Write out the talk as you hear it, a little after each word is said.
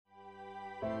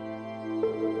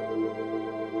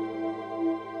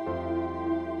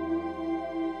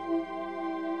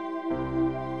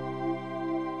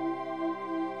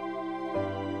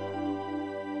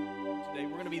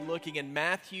looking in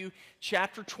Matthew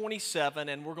chapter 27,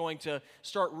 and we're going to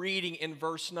start reading in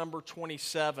verse number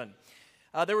 27.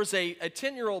 There was a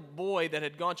 10-year-old boy that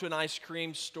had gone to an ice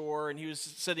cream store, and he was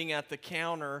sitting at the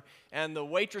counter, and the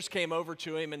waitress came over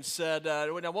to him and said,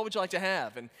 now, what would you like to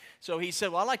have? And so he said,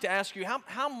 well, I'd like to ask you,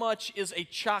 how much is a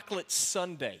chocolate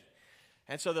sundae?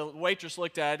 And so the waitress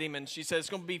looked at him, and she said, it's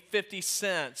going to be 50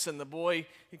 cents. And the boy,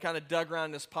 he kind of dug around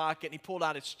in his pocket, and he pulled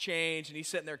out his change, and he's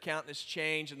sitting there counting his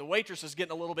change. And the waitress is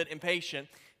getting a little bit impatient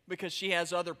because she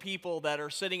has other people that are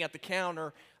sitting at the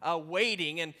counter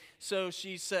waiting. And so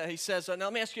he says, now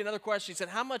let me ask you another question. He said,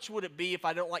 how much would it be if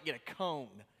I don't get a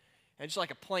cone? And just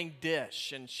like a plain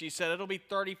dish. And she said, it'll be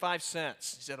 35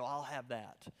 cents. He said, well, I'll have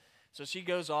that. So she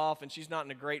goes off, and she's not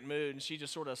in a great mood, and she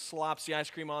just sort of slops the ice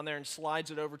cream on there and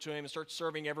slides it over to him and starts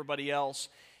serving everybody else.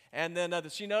 And then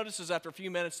she notices after a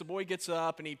few minutes, the boy gets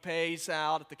up, and he pays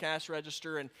out at the cash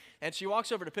register, and she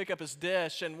walks over to pick up his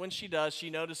dish, and when she does, she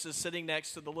notices sitting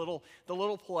next to the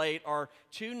little plate are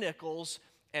 2 nickels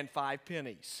and 5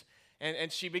 pennies.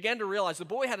 And she began to realize the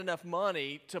boy had enough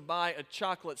money to buy a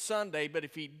chocolate sundae, but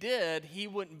if he did, he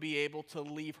wouldn't be able to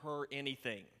leave her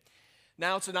anything.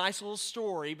 Now, it's a nice little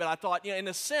story, but I thought, in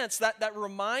a sense, that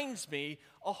reminds me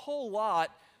a whole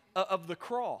lot of the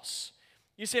cross.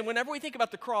 You see, whenever we think about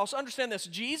the cross, understand this,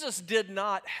 Jesus did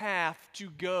not have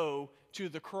to go to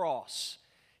the cross.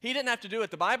 He didn't have to do it.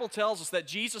 The Bible tells us that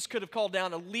Jesus could have called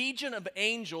down a legion of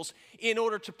angels in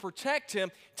order to protect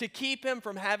him, to keep him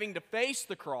from having to face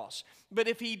the cross. But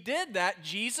if he did that,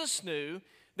 Jesus knew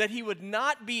that he would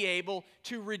not be able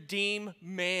to redeem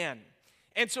man.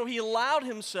 And so he allowed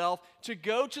himself to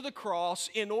go to the cross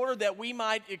in order that we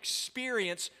might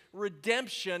experience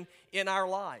redemption in our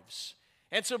lives.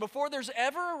 And so before there's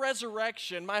ever a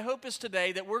resurrection, my hope is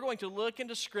today that we're going to look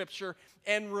into Scripture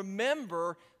and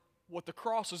remember what the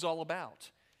cross is all about.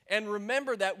 And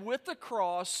remember that with the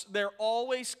cross, there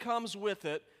always comes with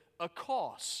it a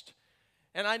cost.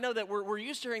 And I know that we're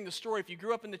used to hearing the story. If you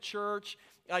grew up in the church,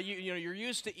 you're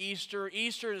used to Easter.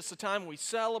 Easter is the time we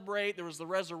celebrate. There was the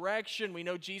resurrection. We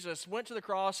know Jesus went to the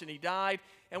cross and he died.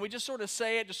 And we just sort of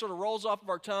say it, just sort of rolls off of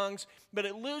our tongues. But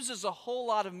it loses a whole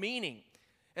lot of meaning.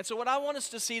 And so what I want us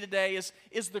to see today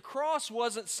is the cross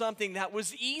wasn't something that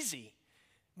was easy.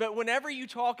 But whenever you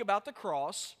talk about the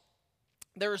cross,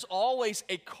 there is always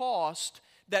a cost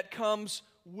that comes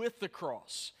with the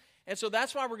cross. And so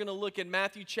that's why we're going to look in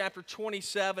Matthew chapter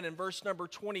 27 and verse number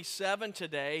 27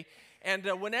 today. And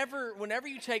whenever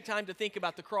you take time to think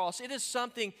about the cross, it is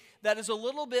something that is a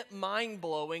little bit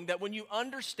mind-blowing, that when you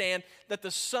understand that the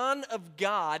Son of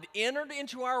God entered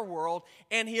into our world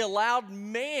and he allowed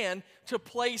man to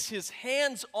place his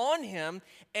hands on him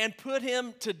and put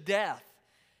him to death.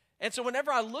 And so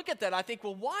whenever I look at that, I think,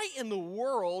 well, why in the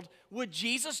world would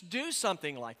Jesus do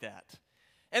something like that?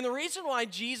 And the reason why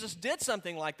Jesus did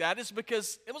something like that is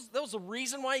because that was the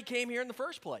reason why he came here in the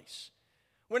first place.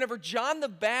 Whenever John the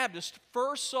Baptist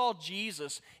first saw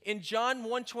Jesus, in John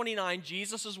 1:29,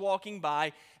 Jesus is walking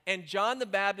by, and John the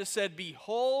Baptist said,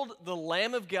 "Behold the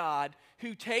Lamb of God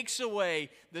who takes away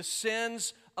the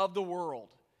sins of the world."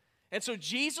 And so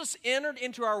Jesus entered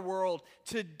into our world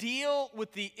to deal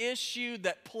with the issue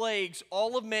that plagues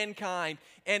all of mankind,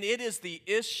 and it is the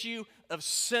issue of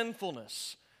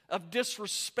sinfulness, of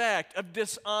disrespect, of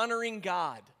dishonoring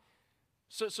God.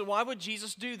 So why would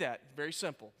Jesus do that? Very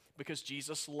simple. Because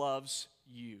Jesus loves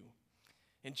you.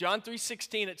 In John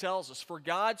 3:16 it tells us, "For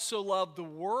God so loved the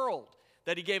world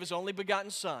that he gave his only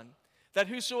begotten Son, that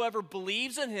whosoever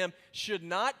believes in him should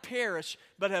not perish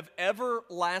but have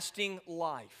everlasting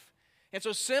life." And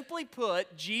so simply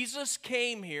put, Jesus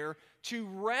came here to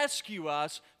rescue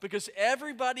us because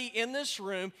everybody in this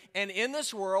room and in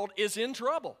this world is in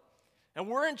trouble. And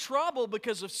we're in trouble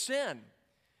because of sin.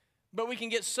 But we can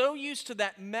get so used to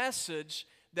that message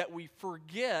that we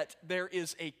forget there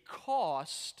is a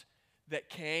cost that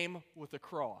came with the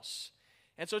cross.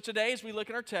 And so today, as we look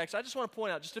at our text, I just want to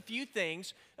point out just a few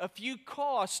things, a few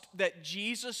costs that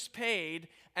Jesus paid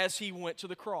as he went to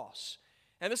the cross.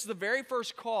 And this is the very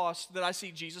first cost that I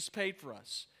see Jesus paid for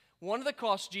us. One of the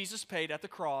costs Jesus paid at the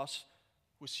cross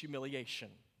was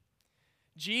humiliation.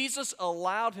 Jesus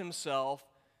allowed himself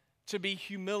to be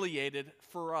humiliated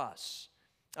for us.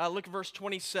 Look at verse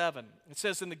 27. It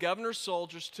says, "And the governor's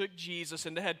soldiers took Jesus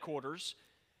into headquarters,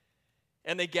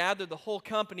 and they gathered the whole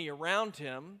company around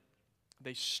him.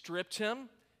 They stripped him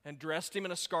and dressed him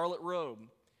in a scarlet robe.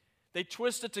 They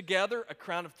twisted together a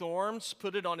crown of thorns,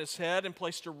 put it on his head, and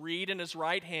placed a reed in his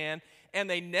right hand, and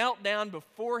they knelt down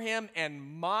before him and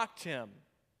mocked him.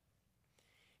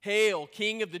 'Hail,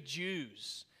 King of the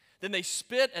Jews!' Then they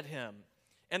spit at him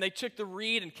And they took the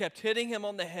reed and kept hitting him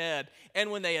on the head.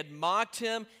 And when they had mocked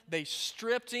him, they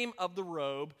stripped him of the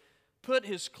robe, put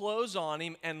his clothes on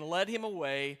him, and led him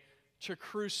away to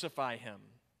crucify him.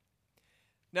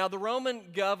 Now, the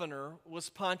Roman governor was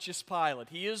Pontius Pilate.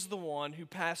 He is the one who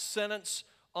passed sentence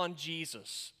on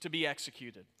Jesus to be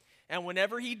executed. And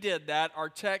whenever he did that, our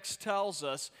text tells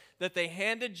us that they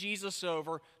handed Jesus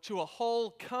over to a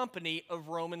whole company of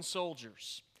Roman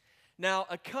soldiers. Now,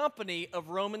 a company of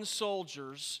Roman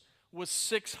soldiers was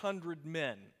 600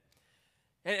 men.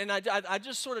 And I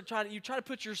just sort of try to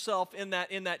put yourself in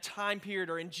that time period,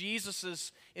 or in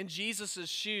Jesus's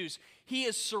shoes. He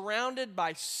is surrounded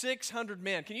by 600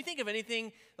 men. Can you think of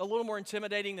anything a little more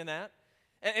intimidating than that?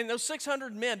 And those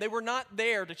 600 men, they were not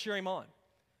there to cheer him on.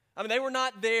 I mean, they were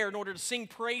not there in order to sing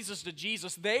praises to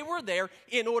Jesus. They were there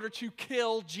in order to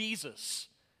kill Jesus.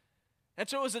 And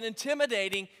so it was an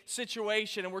intimidating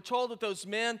situation. And we're told that those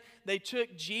men, they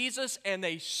took Jesus and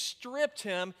they stripped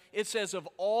him, it says, of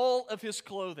all of his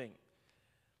clothing.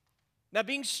 Now,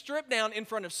 being stripped down in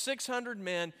front of 600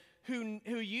 men who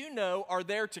you know are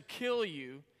there to kill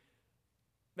you,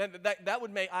 I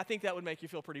think that would make you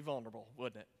feel pretty vulnerable,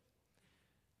 wouldn't it?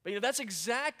 But that's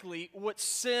exactly what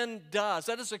sin does.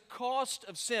 That is a cost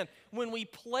of sin. When we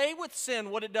play with sin,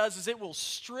 what it does is it will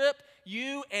strip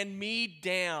you and me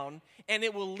down, and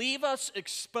it will leave us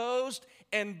exposed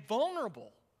and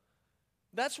vulnerable.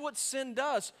 That's what sin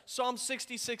does. Psalm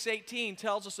 66:18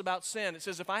 tells us about sin. It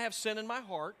says, if I have sin in my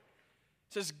heart,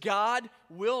 it says, God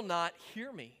will not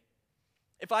hear me.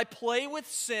 If I play with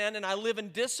sin and I live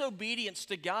in disobedience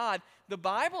to God, the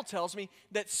Bible tells me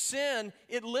that sin,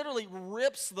 it literally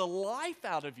rips the life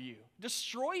out of you,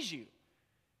 destroys you.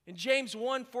 In James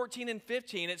 1:14 and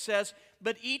 15, it says,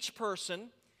 but each person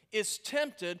is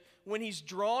tempted when he's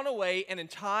drawn away and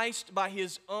enticed by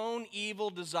his own evil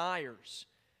desires.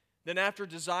 Then after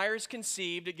desire is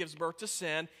conceived, it gives birth to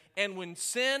sin. And when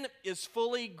sin is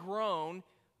fully grown,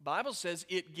 the Bible says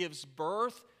it gives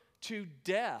birth to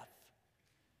death.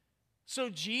 So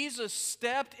Jesus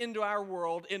stepped into our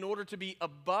world in order to be a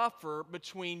buffer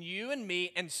between you and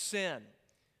me and sin,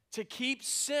 to keep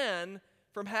sin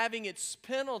from having its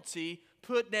penalty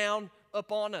put down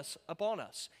upon us.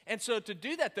 And so to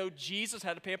do that, though, Jesus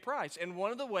had to pay a price. And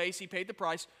one of the ways he paid the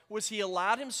price was he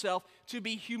allowed himself to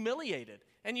be humiliated.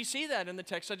 And you see that in the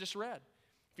text I just read.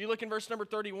 If you look in verse number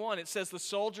 31, it says the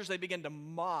soldiers, they began to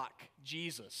mock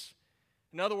Jesus.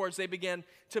 In other words, they began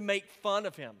to make fun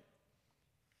of him.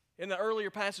 In the earlier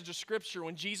passage of Scripture,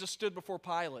 when Jesus stood before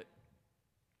Pilate,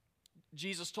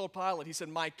 Jesus told Pilate, he said,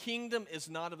 my kingdom is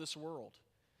not of this world.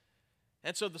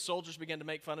 And so the soldiers began to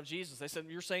make fun of Jesus. They said,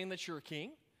 you're saying that you're a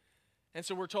king? And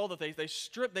so we're told that they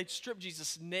stripped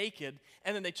Jesus naked,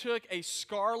 and then they took a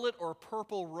scarlet or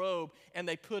purple robe and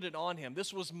they put it on him.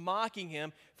 This was mocking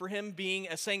him for him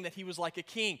saying that he was like a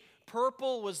king.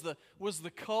 Purple was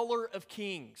the color of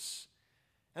kings.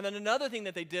 And then another thing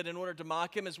that they did in order to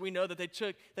mock him is we know that they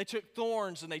took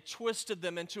thorns and they twisted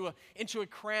them into a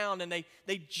crown, and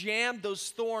they jammed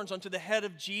those thorns onto the head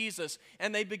of Jesus,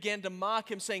 and they began to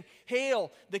mock him, saying,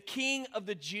 "Hail, the King of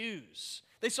the Jews."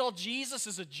 They saw Jesus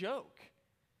as a joke.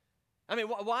 I mean,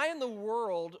 why in the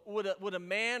world would a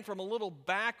man from a little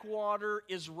backwater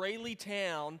Israeli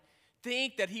town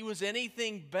think that he was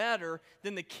anything better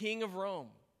than the king of Rome?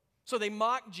 So they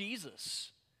mocked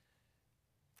Jesus.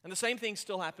 And the same thing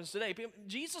still happens today.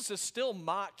 Jesus is still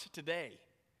mocked today.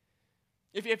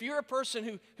 If you're a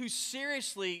person who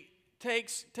seriously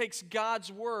takes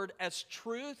God's word as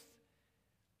truth,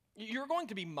 you're going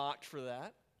to be mocked for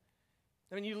that.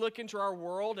 I mean, you look into our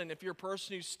world, and if you're a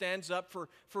person who stands up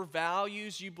for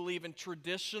values, you believe in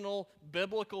traditional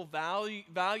biblical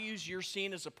values, you're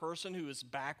seen as a person who is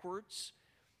backwards.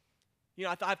 You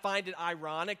know, I find it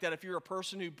ironic that if you're a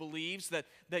person who believes that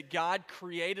God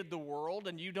created the world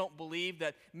and you don't believe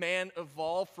that man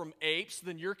evolved from apes,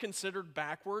 then you're considered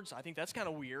backwards. I think that's kind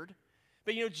of weird.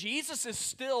 But you know, Jesus is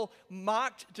still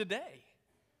mocked today.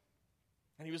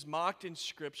 And he was mocked in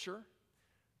Scripture.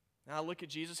 Now I look at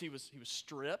Jesus, he was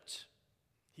stripped,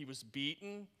 he was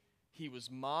beaten, he was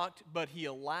mocked, but he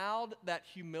allowed that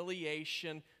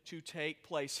humiliation to take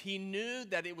place. He knew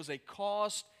that it was a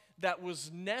cost that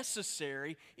was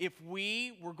necessary if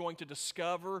we were going to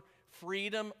discover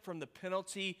freedom from the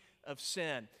penalty of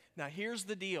sin. Now here's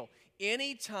the deal.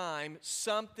 Anytime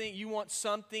you want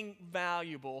something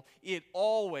valuable, it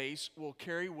always will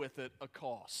carry with it a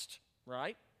cost,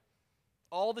 right?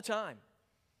 All the time.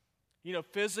 You know,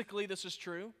 physically this is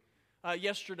true.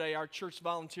 Yesterday our church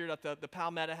volunteered at the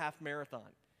Palmetto Half Marathon.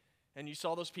 And you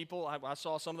saw those people. I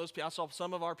saw some of those people. I saw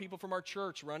some of our people from our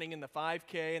church running in the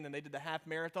 5K, and then they did the half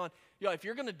marathon. If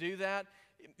you're going to do that,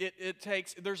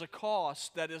 there's a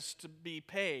cost that is to be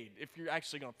paid if you're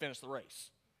actually going to finish the race.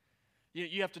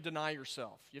 You have to deny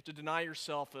yourself. You have to deny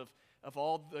yourself of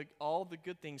all the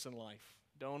good things in life,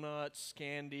 donuts,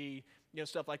 candy,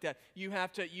 stuff like that. You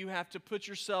have to put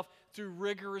yourself through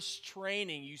rigorous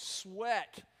training. You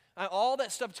sweat. All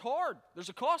that stuff's hard. There's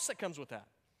a cost that comes with that.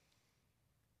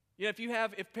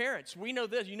 If parents, we know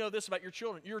this, you know this about your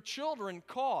children. Your children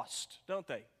cost, don't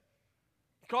they?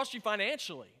 It costs you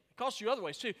financially. It costs you other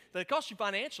ways too, but it costs you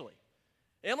financially.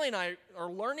 Emily and I are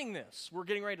learning this. We're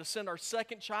getting ready to send our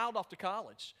second child off to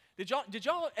college. Did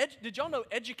y'all know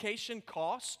education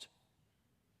cost?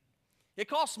 It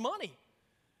costs money.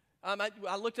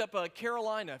 I looked up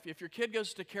Carolina. If your kid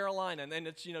goes to Carolina, and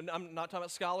it's, I'm not talking about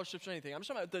scholarships or anything. I'm just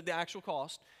talking about the actual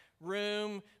cost.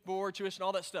 Room, board, tuition,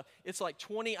 all that stuff. It's like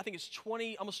almost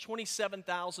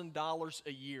 $27,000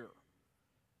 a year.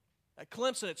 At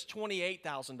Clemson, it's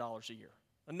 $28,000 a year.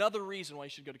 Another reason why you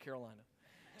should go to Carolina.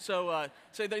 So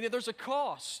there's a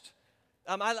cost.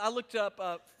 I looked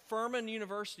up Furman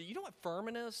University. You know what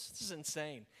Furman is? This is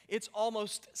insane. It's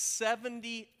almost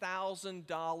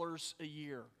 $70,000 a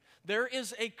year. There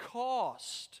is a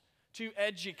cost to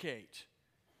educate.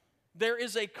 There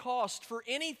is a cost for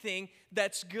anything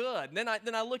that's good. And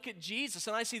then I look at Jesus,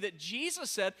 and I see that Jesus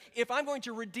said, if I'm going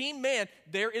to redeem man,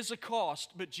 there is a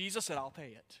cost. But Jesus said, I'll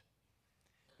pay it.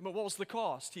 But what was the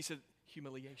cost? He said,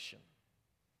 humiliation.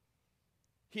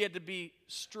 He had to be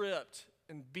stripped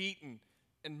and beaten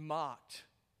and mocked.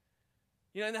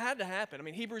 And it had to happen.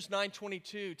 Hebrews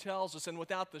 9:22 tells us, and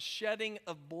without the shedding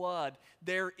of blood,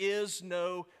 there is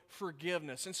no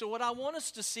forgiveness. And so what I want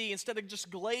us to see, instead of just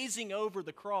glazing over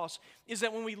the cross, is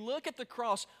that when we look at the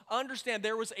cross, understand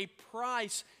there was a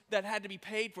price that had to be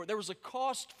paid for. There was a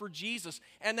cost for Jesus,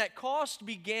 and that cost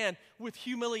began with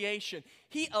humiliation.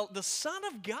 The Son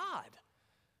of God,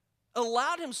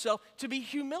 allowed himself to be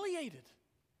humiliated.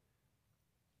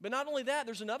 But not only that,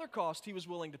 there's another cost he was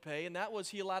willing to pay, and that was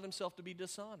he allowed himself to be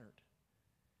dishonored.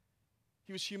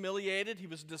 He was humiliated, he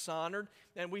was dishonored,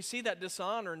 and we see that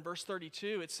dishonor in verse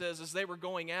 32. It says, as they were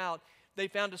going out, they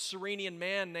found a Cyrenian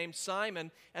man named Simon,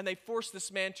 and they forced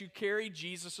this man to carry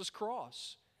Jesus'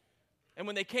 cross. And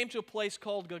when they came to a place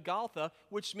called Golgotha,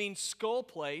 which means skull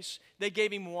place, they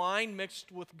gave him wine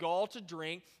mixed with gall to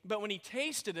drink, but when he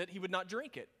tasted it, he would not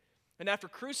drink it. And after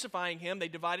crucifying him, they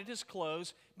divided his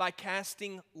clothes by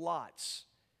casting lots.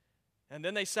 And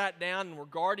then they sat down and were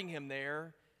guarding him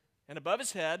there. And above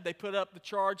his head, they put up the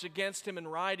charge against him in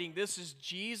writing, "This is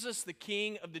Jesus, the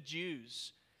King of the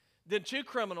Jews." Then two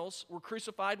criminals were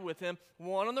crucified with him,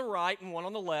 one on the right and one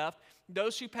on the left.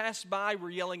 Those who passed by were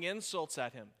yelling insults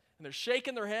at him. And they're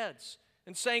shaking their heads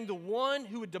and saying, "The one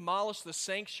who would demolish the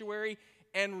sanctuary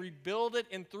and rebuild it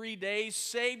in 3 days,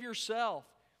 save yourself.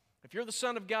 If you're the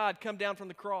Son of God, come down from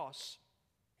the cross."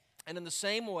 And in the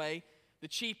same way, the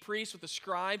chief priests with the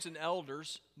scribes and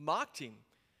elders mocked him.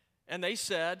 And they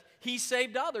said, "He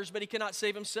saved others, but he cannot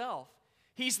save himself.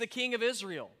 He's the King of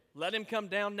Israel. Let him come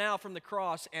down now from the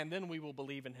cross, and then we will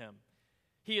believe in him.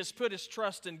 He has put his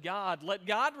trust in God. Let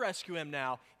God rescue him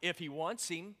now if he wants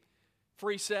him.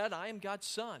 For he said, 'I am God's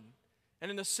son.'"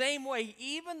 And in the same way,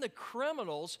 even the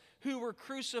criminals who were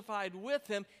crucified with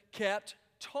him kept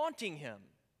taunting him.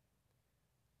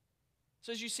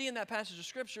 So as you see in that passage of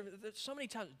Scripture, there's so many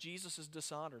times Jesus is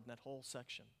dishonored in that whole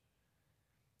section.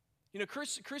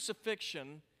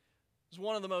 Crucifixion is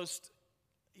one of the most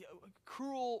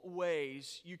cruel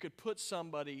ways you could put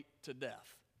somebody to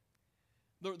death.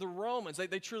 The Romans,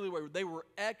 they truly were. They were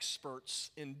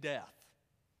experts in death.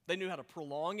 They knew how to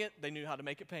prolong it. They knew how to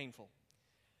make it painful.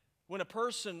 When a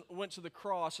person went to the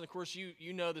cross, and of course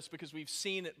you know this because we've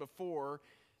seen it before,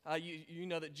 you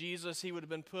know that Jesus, he would have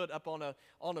been put up on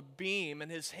a beam,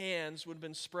 and his hands would have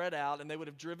been spread out, and they would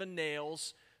have driven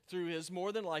nails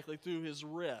more than likely through his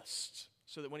wrist,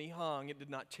 so that when he hung, it did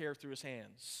not tear through his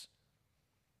hands.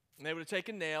 And they would have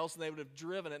taken nails, and they would have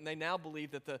driven it, and they now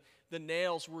believe that the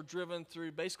nails were driven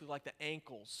through basically like the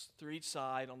ankles, through each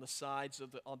side on the sides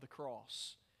of the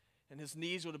cross. And his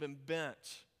knees would have been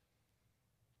bent.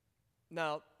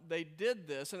 Now, they did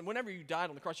this, and whenever you died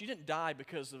on the cross, you didn't die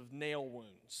because of nail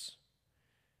wounds.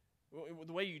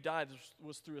 The way you died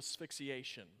was through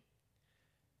asphyxiation.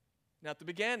 Now, at the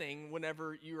beginning,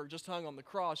 whenever you are just hung on the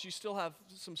cross, you still have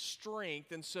some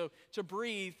strength, and so to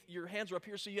breathe, your hands were up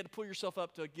here, so you had to pull yourself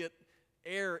up to get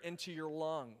air into your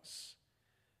lungs.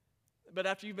 But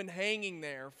after you've been hanging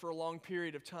there for a long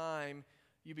period of time,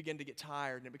 you begin to get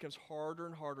tired, and it becomes harder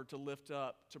and harder to lift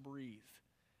up, to breathe.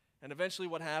 And eventually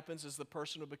what happens is the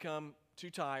person will become too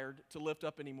tired to lift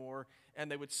up anymore, and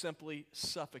they would simply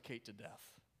suffocate to death.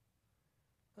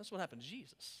 That's what happened to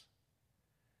Jesus.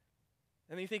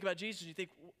 And then you think about Jesus, you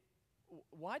think,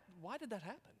 why did that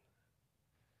happen?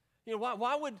 You know,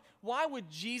 why would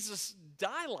Jesus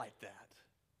die like that?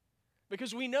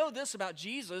 Because we know this about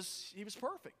Jesus, he was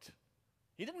perfect.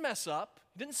 He didn't mess up,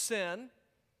 he didn't sin,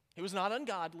 he was not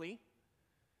ungodly.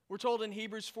 We're told in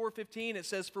Hebrews 4:15, it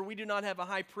says, "For we do not have a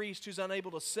high priest who's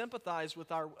unable to sympathize with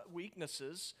our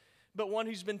weaknesses, but one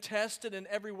who's been tested in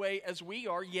every way as we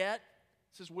are, yet,"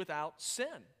 it says, "without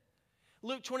sin."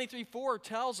 Luke 23:4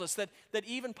 tells us that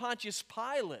even Pontius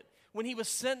Pilate, when he was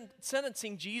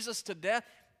sentencing Jesus to death,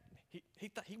 he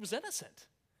thought he was innocent.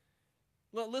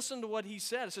 Listen to what he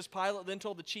said. It says, "Pilate then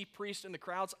told the chief priests and the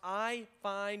crowds, 'I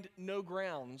find no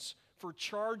grounds for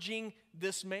charging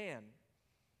this man.'"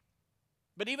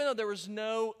 But even though there was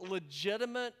no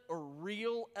legitimate or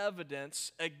real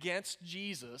evidence against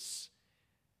Jesus,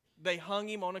 they hung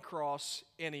him on a cross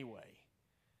anyway,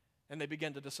 and they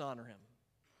began to dishonor him.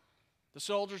 The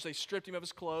soldiers, they stripped him of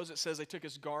his clothes. It says they took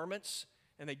his garments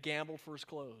and they gambled for his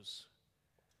clothes.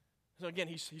 So again,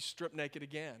 he's stripped naked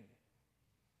again.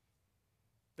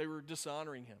 They were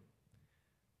dishonoring him.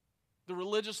 The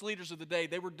religious leaders of the day,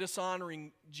 they were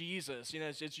dishonoring Jesus. You know,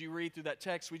 as you read through that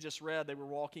text we just read, they were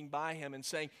walking by him and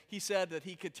saying, he said that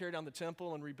he could tear down the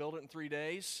temple and rebuild it in 3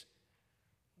 days.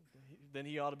 Then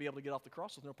he ought to be able to get off the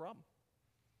cross with no problem.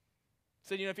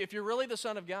 Said, you know, if you're really the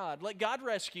Son of God, let God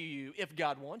rescue you if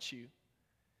God wants you.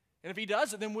 And if he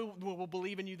does it, then we'll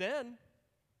believe in you then.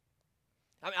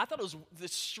 I mean, I thought it was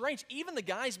this strange. Even the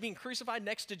guys being crucified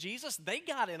next to Jesus, they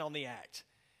got in on the act.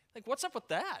 Like, what's up with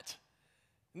that?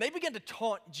 And they began to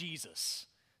taunt Jesus.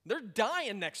 They're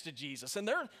dying next to Jesus, and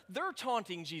they're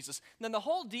taunting Jesus. And then the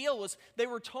whole deal was they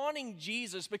were taunting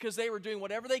Jesus because they were doing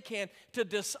whatever they can to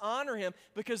dishonor him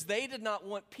because they did not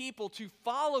want people to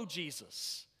follow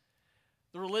Jesus.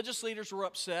 The religious leaders were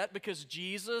upset because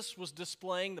Jesus was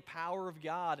displaying the power of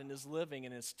God in his living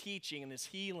and his teaching and his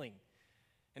healing.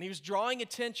 And he was drawing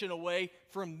attention away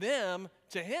from them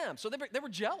to him. So they were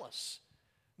jealous.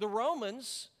 The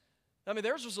Romans, I mean,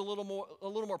 theirs was a little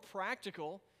more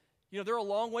practical. You know, they're a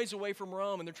long ways away from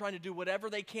Rome, and they're trying to do whatever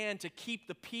they can to keep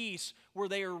the peace where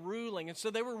they are ruling. And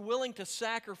so they were willing to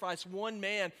sacrifice one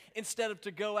man instead of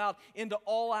to go out into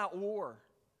all-out war.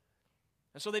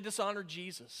 And so they dishonored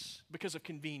Jesus because of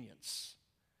convenience.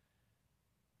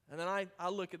 And then I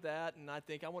look at that and I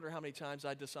think, I wonder how many times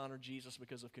I dishonor Jesus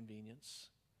because of convenience.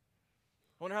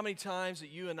 I wonder how many times that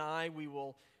you and I, we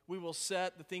will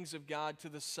set the things of God to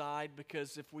the side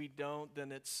because if we don't,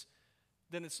 then it's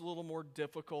a little more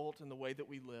difficult in the way that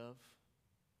we live.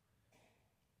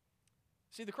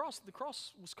 See, the cross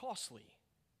was costly.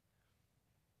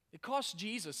 It cost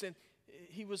Jesus, and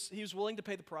he was willing to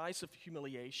pay the price of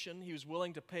humiliation. He was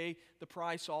willing to pay the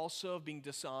price also of being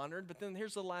dishonored. But then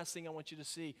here's the last thing I want you to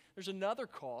see. There's another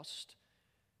cost,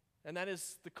 and that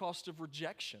is the cost of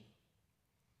rejection.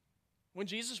 When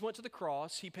Jesus went to the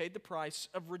cross, he paid the price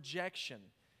of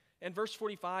rejection. In verse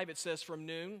 45, it says, "From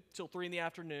noon till 3 in the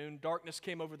afternoon, darkness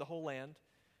came over the whole land.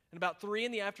 And about 3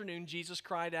 in the afternoon, Jesus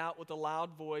cried out with a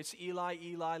loud voice, 'Eli,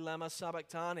 Eli, lema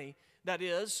sabachthani?' That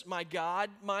is, my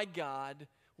God,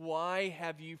 why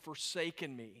have you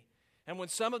forsaken me?" And when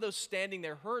some of those standing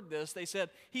there heard this, they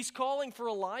said, "He's calling for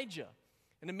Elijah."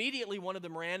 And immediately one of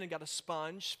them ran and got a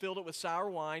sponge, filled it with sour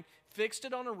wine, fixed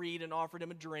it on a reed, and offered him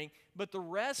a drink. But the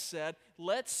rest said,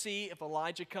 "Let's see if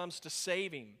Elijah comes to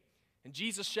save him." And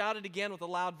Jesus shouted again with a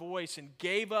loud voice and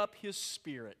gave up his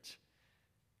spirit.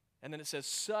 And then it says,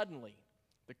 suddenly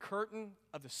the curtain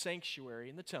of the sanctuary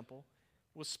in the temple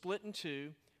was split in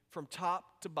two from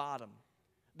top to bottom.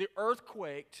 The earth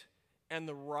quaked and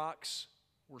the rocks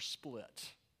were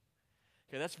split.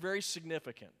 Okay, that's very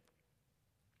significant.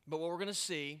 But what we're going to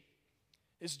see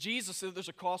is Jesus said there's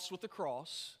a cost with the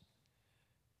cross.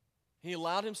 He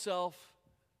allowed himself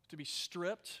to be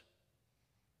stripped,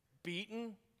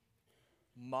 beaten,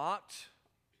 mocked.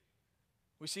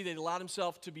 We see that he allowed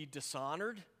himself to be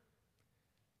dishonored.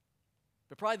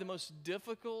 But probably the most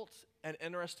difficult and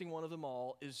interesting one of them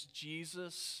all is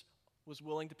Jesus was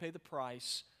willing to pay the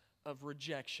price of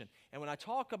rejection. And when I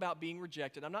talk about being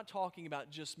rejected, I'm not talking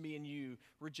about just me and you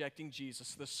rejecting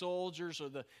Jesus. The soldiers or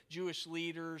the Jewish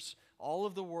leaders, all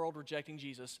of the world rejecting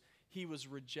Jesus. He was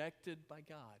rejected by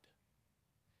God.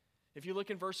 If you look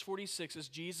in verse 46, as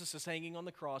Jesus is hanging on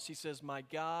the cross, he says, my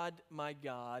God,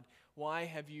 why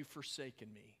have you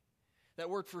forsaken me?" That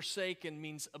word forsaken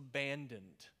means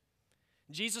abandoned.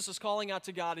 Jesus is calling out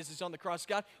to God as he's on the cross,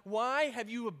 "God, why have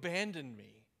you abandoned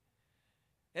me?"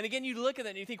 And again, you look at that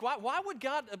and you think,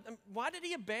 why did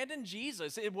he abandon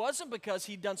Jesus? It wasn't because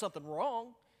he'd done something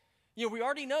wrong. We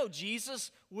already know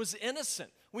Jesus was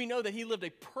innocent. We know that he lived a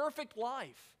perfect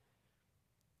life.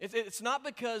 It's not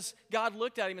because God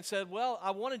looked at him and said, well,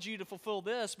 I wanted you to fulfill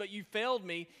this, but you failed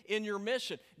me in your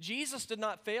mission. Jesus did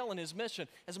not fail in his mission.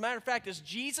 As a matter of fact, as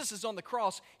Jesus is on the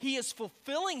cross, he is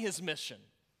fulfilling his mission.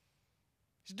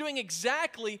 He's doing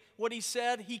exactly what he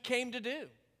said he came to do.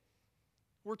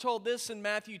 We're told this in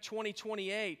Matthew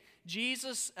 20:28.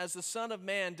 Jesus, as the Son of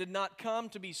Man, did not come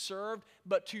to be served,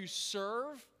 but to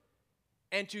serve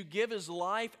and to give his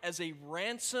life as a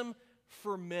ransom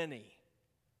for many.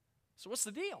 So what's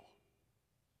the deal?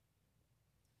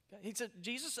 He said,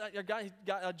 Jesus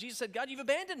said, God, you've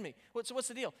abandoned me. So what's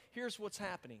the deal? Here's what's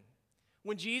happening.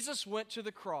 When Jesus went to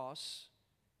the cross,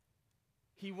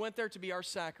 he went there to be our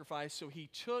sacrifice, so he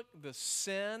took the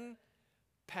sin,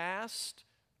 past,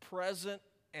 present,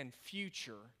 and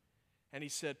future, and he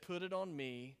said, put it on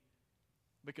me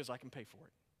because I can pay for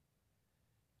it.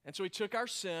 And so he took our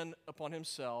sin upon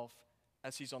himself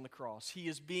as he's on the cross. He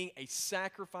is being a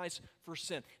sacrifice for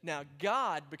sin. Now,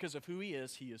 God, because of who he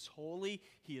is holy,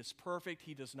 he is perfect,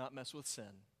 he does not mess with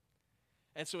sin.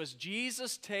 And so as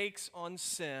Jesus takes on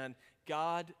sin,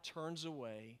 God turns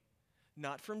away,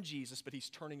 not from Jesus, but he's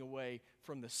turning away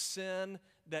from the sin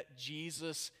that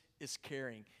Jesus is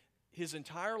carrying. His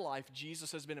entire life,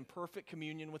 Jesus has been in perfect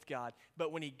communion with God,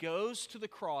 but when he goes to the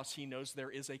cross, he knows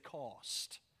there is a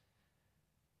cost.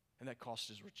 And that cost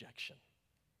is rejection.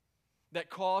 That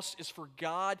cost is for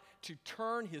God to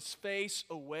turn his face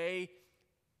away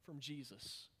from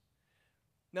Jesus.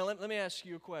 Now, let me ask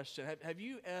you a question. Have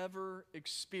you ever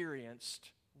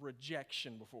experienced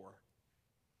rejection before?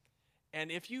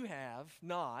 And if you have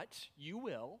not, you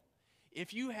will.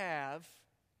 If you have,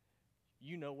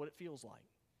 you know what it feels like.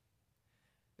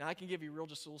 Now, I can give you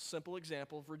just a little simple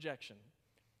example of rejection.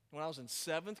 When I was in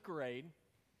 7th grade,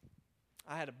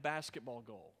 I had a basketball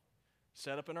goal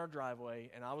set up in our driveway,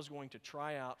 and I was going to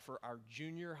try out for our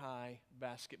junior high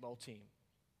basketball team.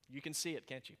 You can see it,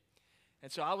 can't you?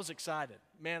 And so I was excited.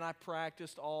 Man, I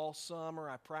practiced all summer.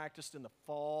 I practiced in the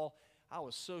fall. I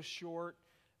was so short,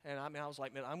 and I was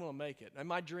like, man, I'm going to make it. In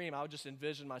my dream, I would just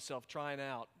envision myself trying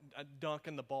out,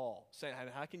 dunking the ball, saying,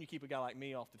 how can you keep a guy like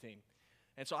me off the team?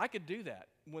 And so I could do that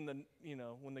when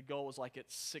the goal was like at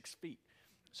 6 feet.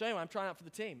 So anyway, I'm trying out for the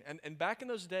team. And back in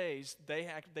those days, they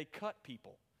cut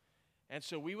people. And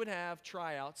so we would have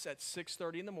tryouts at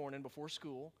 6:30 in the morning before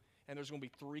school, and there's going to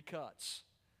be 3 cuts.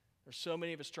 There's so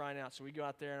many of us trying out, so we go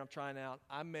out there and I'm trying out.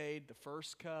 I made the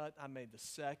first cut, I made the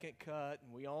second cut,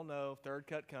 and we all know third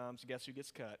cut comes, guess who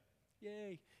gets cut?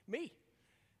 Yay, me.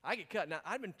 I get cut. Now,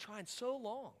 I'd been trying so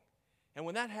long, and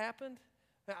when that happened,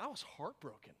 I was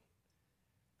heartbroken.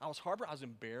 I was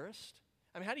embarrassed.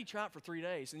 I mean, how do you try out for 3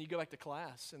 days, and you go back to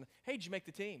class, and, hey, did you make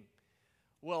the team?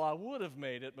 Well, I would have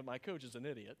made it, but my coach is an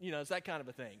idiot. It's that kind of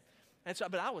a thing. And so,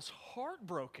 but I was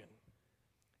heartbroken.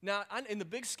 Now, in the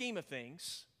big scheme of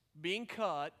things, being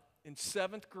cut in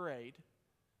 7th grade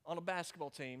on a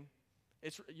basketball team,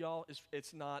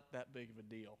 it's not that big of a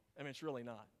deal. I mean, it's really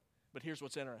not. But here's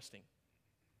what's interesting.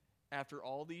 After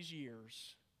all these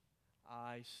years,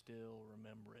 I still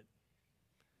remember it.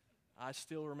 I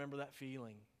still remember that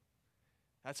feeling.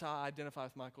 That's how I identify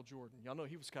with Michael Jordan. Y'all know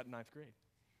he was cut in 9th grade.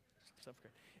 7th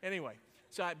grade. Anyway,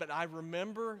 but I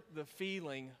remember the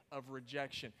feeling of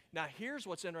rejection. Now, here's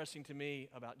what's interesting to me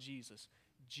about Jesus.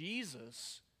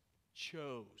 Jesus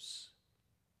chose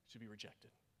to be rejected.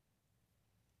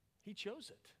 He chose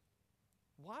it.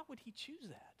 Why would he choose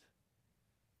that?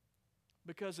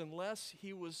 Because unless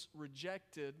he was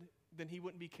rejected, then he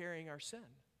wouldn't be carrying our sin.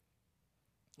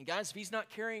 And guys, if he's not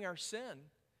carrying our sin,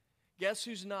 guess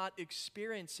who's not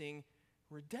experiencing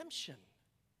redemption?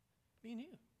 Me and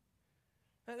you.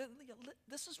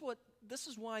 This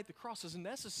is why the cross is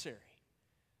necessary.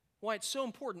 Why it's so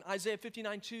important. Isaiah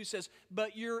 59:2 says,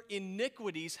 but your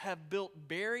iniquities have built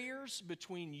barriers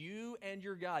between you and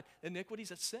your God. Iniquities,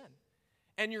 that's sin.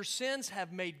 And your sins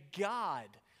have made God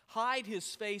hide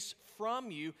his face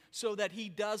from you so that he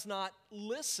does not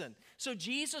listen. So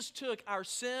Jesus took our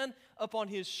sin upon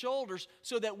his shoulders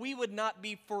so that we would not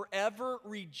be forever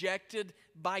rejected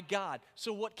by God.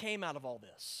 So what came out of all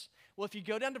this? Well, if you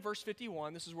go down to verse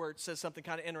 51, this is where it says something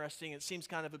kind of interesting. It seems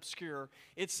kind of obscure.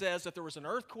 It says that there was an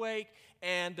earthquake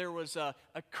and there was a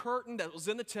curtain that was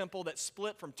in the temple that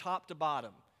split from top to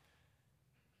bottom.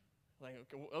 Like,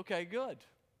 okay, good.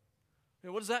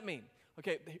 What does that mean?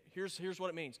 Okay, here's what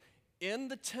it means. In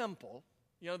the temple,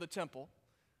 the temple,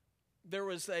 there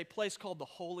was a place called the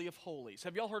Holy of Holies.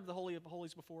 Have y'all heard of the Holy of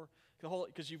Holies before?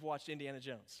 Because you've watched Indiana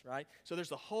Jones, right? So there's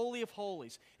the Holy of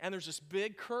Holies, and there's this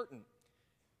big curtain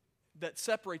that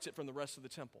separates it from the rest of the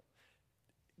temple.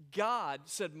 God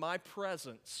said, my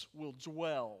presence will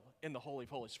dwell in the Holy of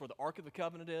Holies. It's where the Ark of the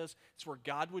Covenant is. It's where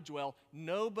God would dwell.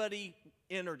 Nobody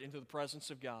entered into the presence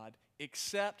of God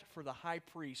except for the high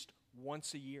priest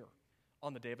once a year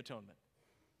on the Day of Atonement.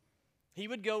 He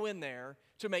would go in there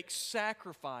to make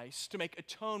sacrifice, to make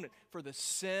atonement for the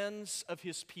sins of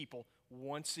his people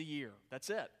once a year. That's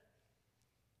it.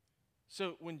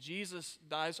 So when Jesus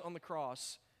dies on the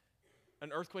cross,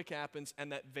 an earthquake happens,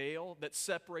 and that veil that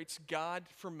separates God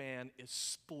from man is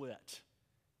split.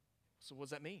 So what does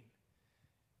that mean?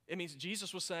 It means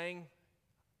Jesus was saying,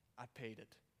 I paid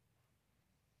it.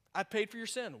 I paid for your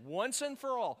sin, once and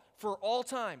for all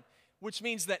time, which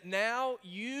means that now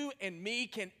you and me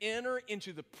can enter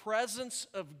into the presence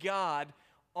of God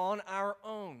on our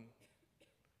own.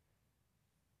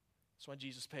 That's why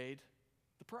Jesus paid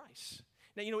the price.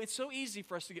 Now, it's so easy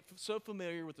for us to get so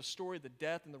familiar with the story of the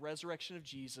death and the resurrection of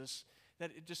Jesus that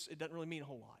it doesn't really mean a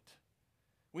whole lot.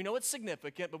 We know it's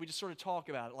significant, but we just sort of talk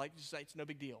about it like it's no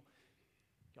big deal.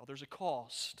 Y'all, there's a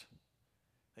cost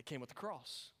that came with the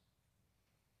cross.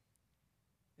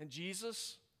 And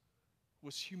Jesus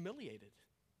was humiliated,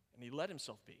 and he let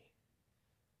himself be.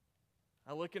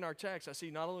 I look in our text, I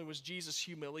see not only was Jesus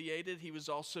humiliated, he was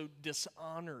also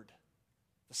dishonored.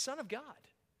 The Son of God.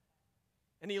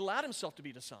 And he allowed himself to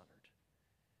be dishonored.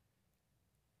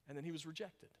 And then he was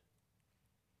rejected.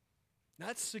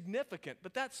 That's significant,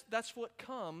 but that's what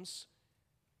comes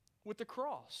with the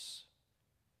cross.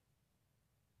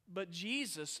 But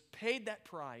Jesus paid that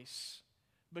price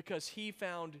because he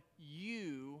found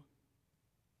you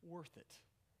worth it.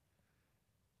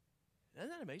 Isn't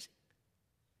that amazing?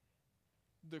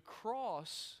 The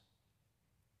cross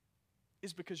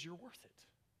is because you're worth it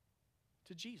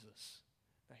to Jesus.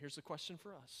 Now, here's the question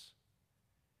for us.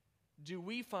 Do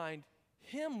we find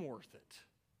him worth it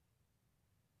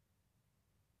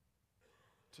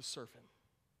to serve him?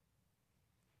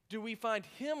 Do we find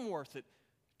him worth it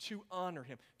to honor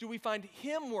him? Do we find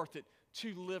him worth it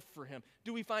to live for him?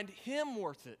 Do we find him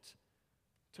worth it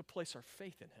to place our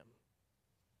faith in him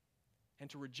and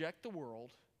to reject the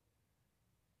world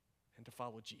and to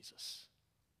follow Jesus?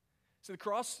 So the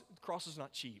cross is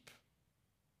not cheap.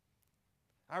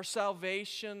 Our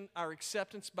salvation, our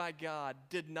acceptance by God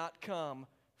did not come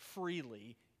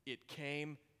freely. It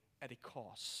came at a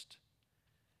cost.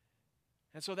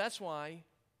 And so that's why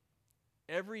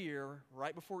every year,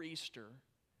 right before Easter,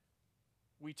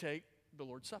 we take the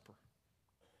Lord's Supper.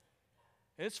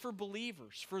 And it's for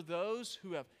believers, for those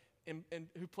who have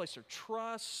who place their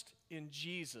trust in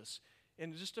Jesus.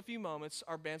 In just a few moments,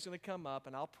 our band's going to come up,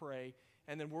 and I'll pray.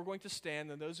 And then we're going to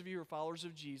stand, and those of you who are followers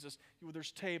of Jesus,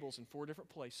 there's tables in 4 different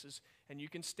places, and you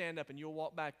can stand up, and you'll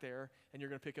walk back there, and you're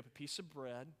going to pick up a piece of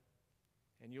bread,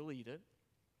 and you'll eat it,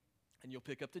 and you'll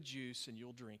pick up the juice, and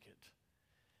you'll drink it.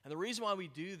 And the reason why we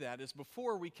do that is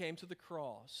before we came to the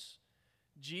cross,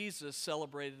 Jesus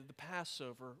celebrated the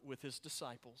Passover with his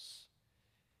disciples.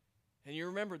 And you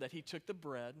remember that he took the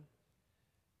bread,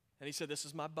 and he said, this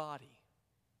is my body,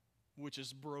 which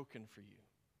is broken for you.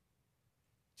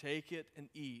 Take it and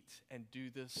eat, and do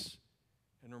this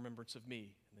in remembrance of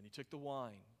me. And then he took the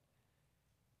wine,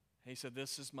 and he said,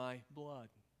 this is my blood,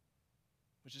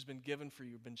 which has been given for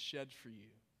you, been shed for you.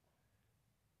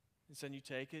 He said, you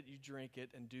take it, you drink it,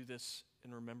 and do this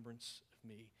in remembrance of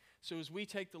me. So as we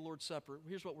take the Lord's Supper,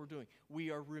 here's what we're doing.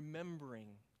 We are remembering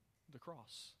the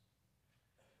cross.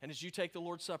 And as you take the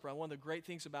Lord's Supper, one of the great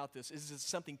things about this is it's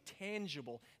something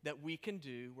tangible that we can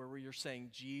do where we are saying,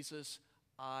 Jesus,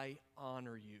 I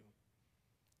honor you.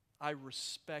 I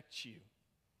respect you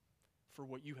for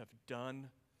what you have done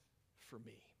for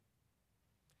me.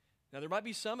 Now, there might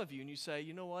be some of you, and you say,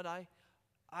 you know what, I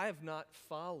have not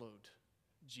followed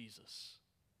Jesus.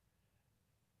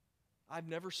 I've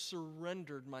never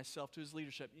surrendered myself to his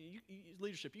leadership. You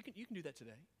can do that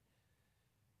today.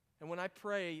 And when I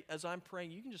pray, as I'm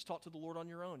praying, you can just talk to the Lord on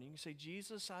your own. You can say,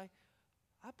 Jesus, I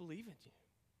believe in you.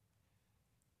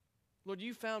 Lord,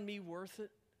 you found me worth it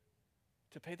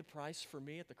to pay the price for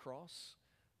me at the cross.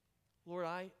 Lord,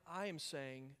 I am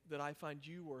saying that I find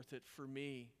you worth it for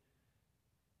me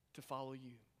to follow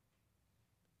you,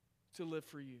 to live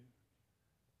for you.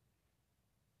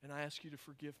 And I ask you to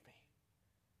forgive me,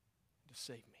 to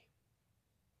save me.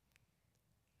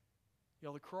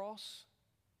 Y'all, the cross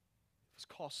was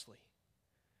costly,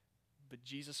 but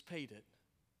Jesus paid it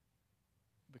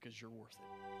because you're worth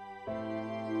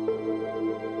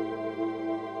it.